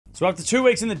So after 2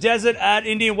 weeks in the desert at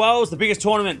Indian Wells, the biggest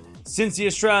tournament since the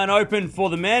Australian Open for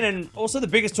the men and also the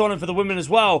biggest tournament for the women as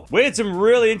well, we had some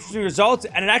really interesting results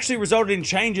and it actually resulted in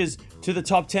changes to the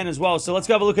top 10 as well. So let's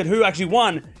go have a look at who actually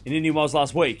won in Indian Wells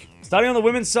last week. Starting on the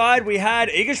women's side, we had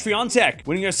Iga Swiatek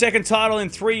winning her second title in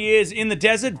 3 years in the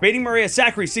desert, beating Maria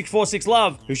Sakkari 6-4,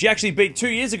 6-love, who she actually beat 2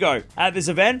 years ago at this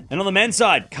event. And on the men's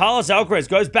side, Carlos Alcaraz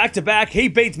goes back-to-back. He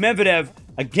beats Medvedev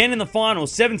again in the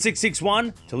finals, 7-6,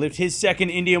 6-1, to lift his second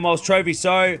Indian Wells trophy.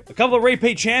 So, a couple of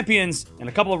repeat champions and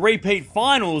a couple of repeat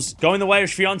finals going the way of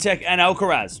Swiatek and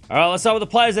Alcaraz. Alright, let's start with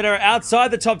the players that are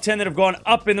outside the top 10 that have gone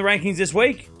up in the rankings this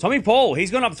week. Tommy Paul,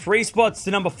 he's gone up 3 spots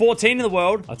to number 14 in the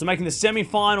world after making the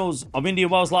semi-finals of Indian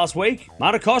Wells last week.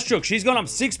 Marta Kostyuk, she's gone up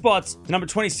 6 spots to number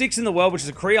 26 in the world, which is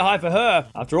a career high for her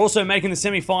after also making the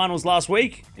semi-finals last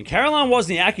week. And Caroline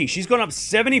Wozniacki, she's gone up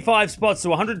 75 spots to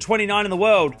 129 in the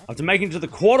world after making it to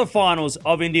the quarterfinals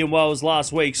of Indian Wells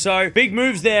last week. So big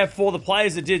moves there for the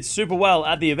players that did super well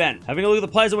at the event. Having a look at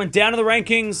the players that went down to the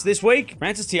rankings this week,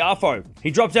 Frances Tiafoe, he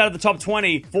dropped out of the top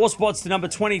 20, 4 spots to number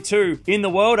 22 in the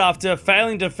world after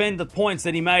failing to defend the points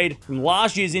that he made from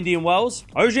last year's Indian Wells.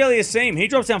 Auger-Aliassime, he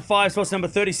drops down 5 spots to number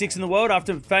 36 in the world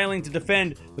after failing to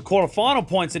defend the quarterfinal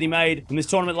points that he made in this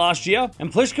tournament last year.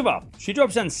 And Pliskova, she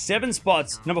drops down 7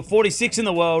 spots to number 46 in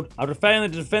the world after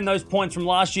failing to defend those points from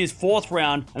last year's 4th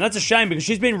round. And that's a shame because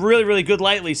she's been really good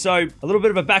lately, so a little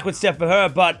bit of a backward step for her,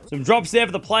 but some drops there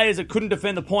for the players that couldn't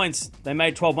defend the points they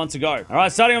made 12 months ago. All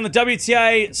right, starting on the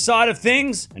WTA side of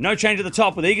things, and no change at the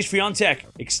top with Iga Swiatek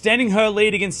extending her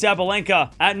lead against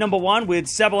Sabalenka at number 1, with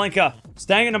Sabalenka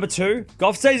staying at number 2.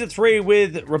 Gauff stays at 3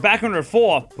 with Rybakina at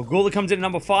 4. Pegula comes in at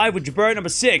number 5 with Jabeur at number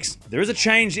 6. There is a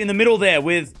change in the middle there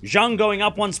with Zhang going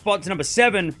up 1 spot to number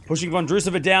 7, pushing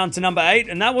Vondrousova down to number 8.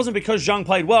 And that wasn't because Zhang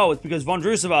played well. It's because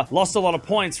Vondrousova lost a lot of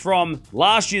points from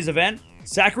last year's event.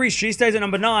 Sakkari, she stays at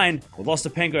number 9, with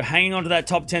Ostapenko hanging on to that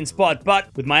top 10 spot. But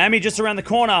with Miami just around the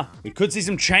corner, we could see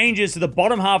some changes to the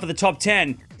bottom half of the top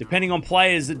 10, depending on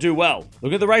players that do well.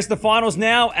 Look at the race of the finals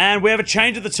now, and we have a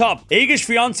change at the top. Iga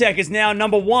Swiatek is now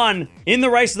number 1 in the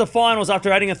race of the finals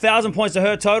after adding 1,000 points to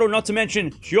her total. Not to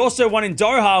mention, she also won in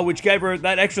Doha, which gave her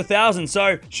that extra 1,000.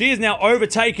 So she has now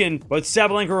overtaken both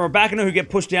Sabalenka and Rybakina, who get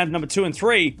pushed down to number 2 and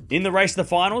 3 in the race of the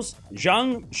finals.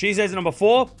 Zhang, she stays at number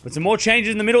 4, but some more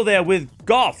changes in the middle there with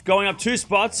Gauff going up 2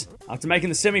 spots after making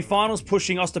the semi-finals,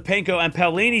 pushing Ostapenko and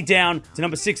Paolini down to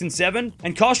number 6 and 7.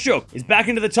 And Kostyuk is back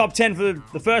into the top 10 for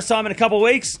the first time in a couple of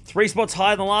weeks, 3 spots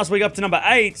higher than last week, up to number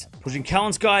 8, pushing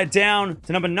Kalinskaya down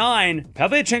to number 9.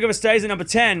 Pavlyuchenkova stays at number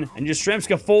 10, and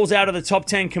Jastrzemska falls out of the top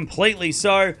 10 completely.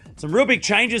 So some real big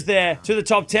changes there to the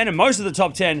top 10, and most of the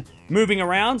top 10 moving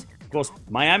around. Of course,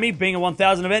 Miami being a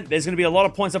 1,000 event, there's going to be a lot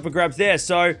of points up for grabs there.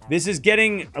 So this is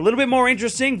getting a little bit more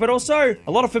interesting, but also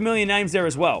a lot of familiar names there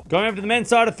as well. Going over to the men's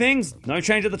side of things, no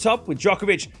change at the top with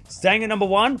Djokovic staying at number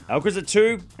 1, Alcaraz at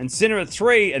 2, and Sinner at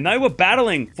 3. And they were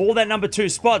battling for that number 2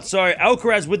 spot. So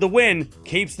Alcaraz with the win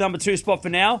keeps the number 2 spot for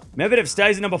now. Medvedev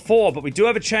stays at number 4, but we do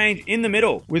have a change in the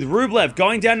middle with Rublev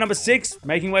going down number 6,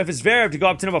 making way for Zverev to go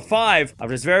up to number 5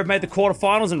 after Zverev made the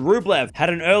quarterfinals and Rublev had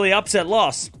an early upset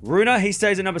loss. Rune, he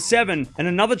stays at number 7. And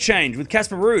another change with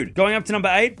Casper Ruud going up to number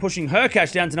 8, pushing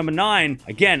Hurkacz down to number 9.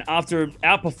 Again, after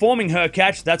outperforming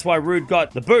Hurkacz, that's why Ruud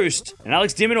got the boost. And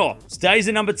Alex de Minaur stays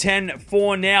at number 10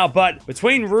 for now. But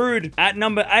between Ruud at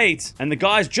number 8 and the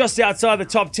guys just outside the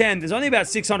top 10, there's only about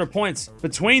 600 points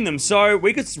between them. So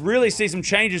we could really see some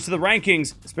changes to the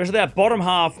rankings, especially that bottom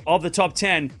half of the top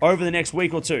 10 over the next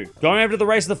week or two. Going over to the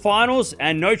race of the finals,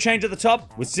 and no change at the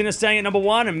top with Sinner staying at number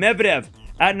 1 and Medvedev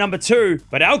at number 2.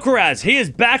 But Alcaraz, he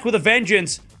is back with a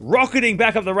vengeance, rocketing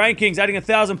back up the rankings, adding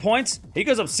 1,000 points. He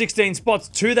goes up 16 spots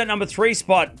to that number 3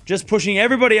 spot, just pushing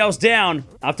everybody else down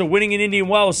after winning in Indian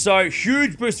Wells. So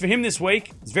huge boost for him this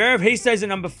week. Zverev, he stays at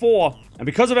number 4. And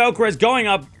because of Alcaraz going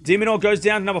up, de Minaur goes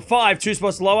down to number 5, 2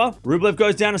 spots lower. Rublev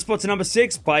goes down a spot to number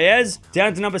 6. Baez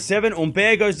down to number 7.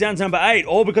 Humbert goes down to number 8,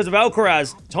 all because of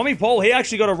Alcaraz. Tommy Paul, he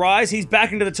actually got a rise. He's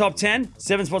back into the top 10,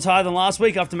 7 spots higher than last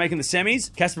week after making the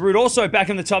semis. Casper Ruud also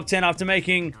back in the top 10 after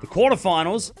making the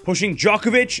quarterfinals, pushing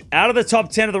Djokovic out of the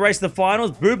top 10 of the race of the finals.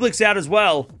 Bublik's out as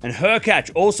well. And Hurkacz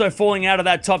also falling out of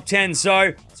that top 10.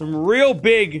 So some real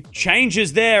big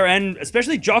changes there, and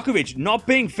especially Djokovic not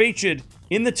being featured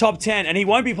in the top 10, and he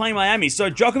won't be playing Miami.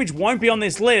 So Djokovic won't be on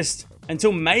this list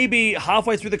until maybe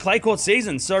halfway through the clay court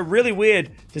season. So really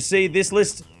weird to see this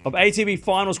list of ATP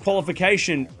Finals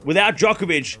qualification without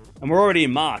Djokovic, and we're already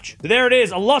in March. But there it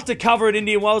is, a lot to cover at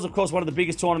Indian Wells. Of course, one of the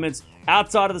biggest tournaments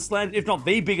outside of the Slams, if not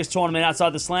the biggest tournament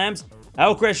outside the Slams.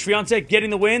 Alcaraz, Swiatek getting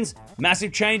the wins,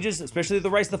 massive changes, especially the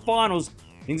race of the finals.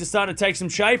 Things are starting to take some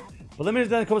shape. But let me know in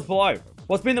the comments below.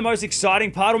 What's been the most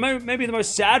exciting part, or maybe the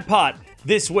most sad part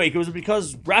this week? It was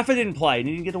because Rafa didn't play and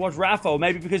you didn't get to watch Rafa, or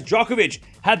maybe because Djokovic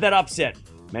had that upset.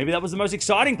 Maybe that was the most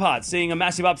exciting part, seeing a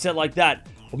massive upset like that.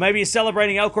 Or maybe you're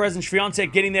celebrating Alcaraz and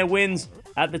Swiatek getting their wins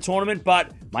at the tournament.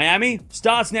 But Miami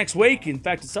starts next week. In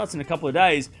fact, it starts in a couple of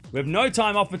days. We have no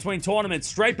time off between tournaments.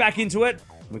 Straight back into it.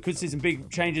 We could see some big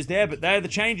changes there, but they are the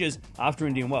changes after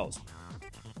Indian Wells.